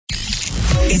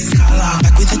It's Carla,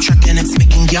 back with the truck and it's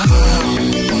making ya.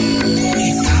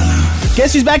 It's Carla.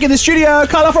 Guess who's back in the studio?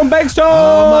 Carla from Bankstown.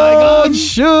 Oh my God,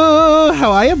 sure.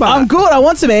 How are you, bud? I'm good. I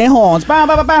want some air horns.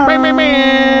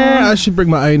 I should bring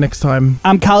my own next time.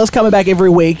 Carla's coming back every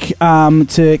week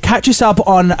to catch us up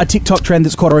on a TikTok trend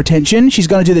that's caught her attention. She's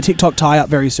going to do the TikTok tie-up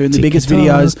very soon, the biggest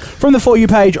videos from the For You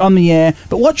page on the air.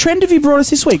 But what trend have you brought us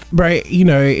this week? Bro, you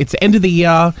know, it's the end of the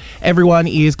year. Everyone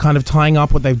is kind of tying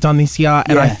up what they've done this year.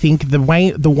 And I think the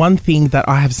one thing that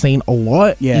I have seen a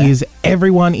lot is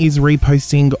everyone is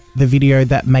reposting the video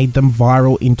that made them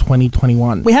viral in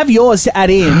 2021. We have yours to add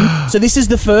in. So this is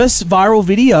the first viral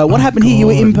video. What happened here? You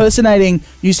were impersonating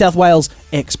New South Wales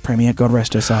ex-Premier, God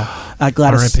rest her soul,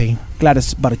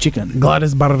 Gladys Butter Chicken.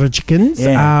 Gladys Butter Chickens.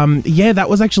 Yeah. That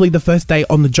was actually the first day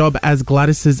on the job as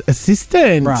Gladys's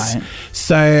assistant. Right.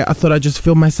 So I thought I'd just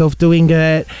film myself doing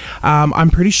it. I'm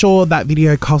pretty sure that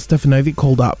video Carl Stefanovic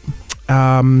called up.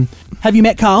 Have you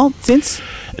met Carl since?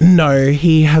 No,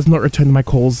 he has not returned my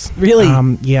calls. Really?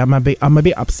 Yeah, I'm a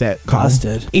bit upset, Carl.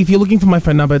 Bastard. If you're looking for my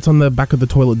phone number, it's on the back of the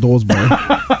toilet doors, bro.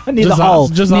 Near the hole.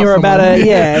 Near about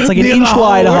it's like an inch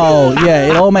wide hole. Yeah,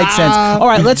 it all makes sense. All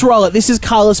right, let's roll it. This is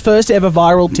Carla's first ever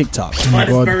viral TikTok.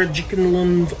 Gladys Chicken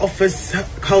Lun's office.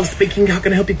 Carl speaking. How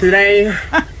can I help you today?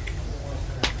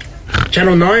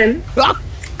 Channel 9.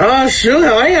 Oh, sure.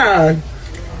 How are ya?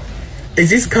 Is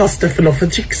this Carl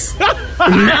Stefanovic?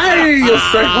 No, you're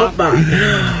so hot, man.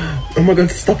 Oh my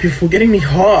God, stop, you're getting me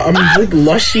hot. I'm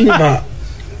blushing, but...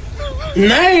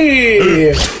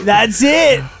 No! That's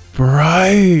it.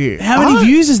 Bro. How many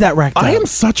views has that racked up? I am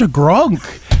such a gronk.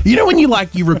 You know when you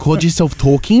record yourself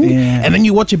talking and then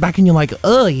you watch it back and you're like,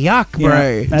 oh, yuck,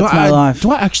 bro. Yeah, that's my life.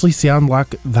 Do I actually sound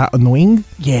like that annoying?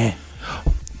 Yeah.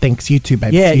 Thanks, you too,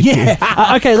 babe.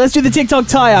 Yeah. Okay, let's do the TikTok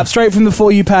tie-up straight from the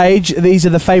For You page. These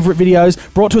are the favourite videos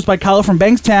brought to us by Carla from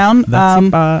Bankstown.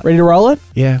 That's ready to roll it?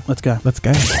 Yeah. Let's go.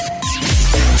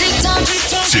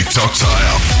 TikTok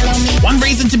tie-up. One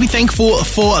reason to be thankful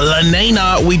for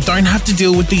Lanina, we don't have to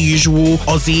deal with the usual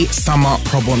Aussie summer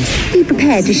problems. Be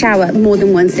prepared to shower more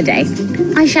than once a day.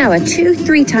 I shower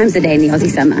 2-3 times a day in the Aussie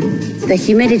summer. The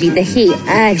humidity, the heat,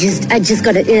 I just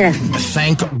got it.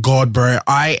 Thank God, bro.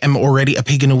 I am already a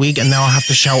pig in a wig and now I have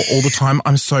to shower all the time.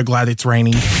 I'm so glad it's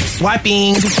raining.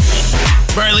 Swiping.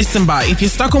 Bro, listen, but if you're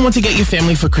stuck on what to get your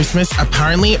family for Christmas,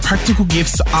 apparently practical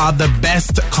gifts are the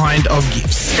best kind of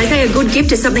gifts. They say a good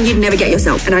gift is something you'd never get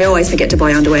yourself, and I always forget to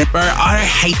buy underwear. Bro, I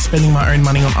hate spending my own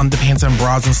money on underpants and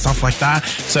bras and stuff like that.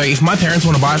 So if my parents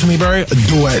want to buy it for me, bro,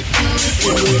 do it.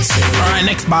 Alright,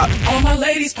 next but. All my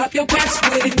ladies, pop your pants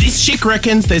with it. This chick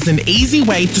reckons there's an easy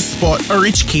way to spot a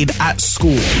rich kid at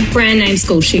school. Brand name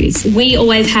school shoes. We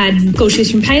always had school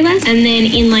shoes from Payless, and then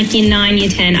in year 9, year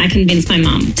 10, I convinced my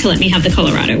mum to let me have the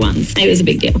Colorado ones. It was a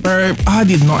big deal. Bro, I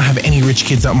did not have any rich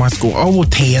kids at my school. I wore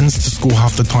TNs to school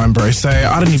half the time, bro, so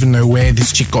I don't even know where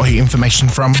this chick got her information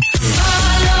from.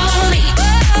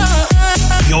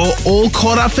 You're all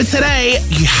caught up for today.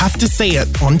 You have to see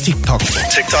it on TikTok.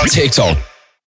 TikTok.